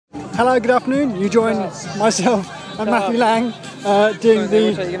Hello, good afternoon. You join myself and Matthew Lang doing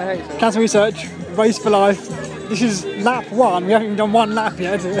the Cancer Research Race for Life. This is lap 1. We haven't even done one lap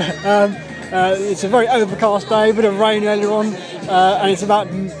yet. It's a very overcast day, a bit of rain earlier on, and it's about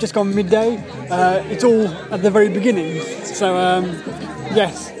just gone midday. It's all at the very beginning. So,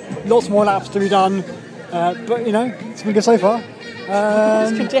 yes, lots more laps to be done. But, you know, it's been good so far.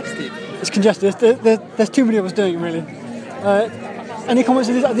 It's congested. It's congested. There's too many of us doing it, really. Any comments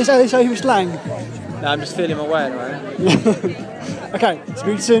on this early show, Lang? No, I'm just feeling my way at the moment. Okay,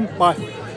 speak soon. Bye.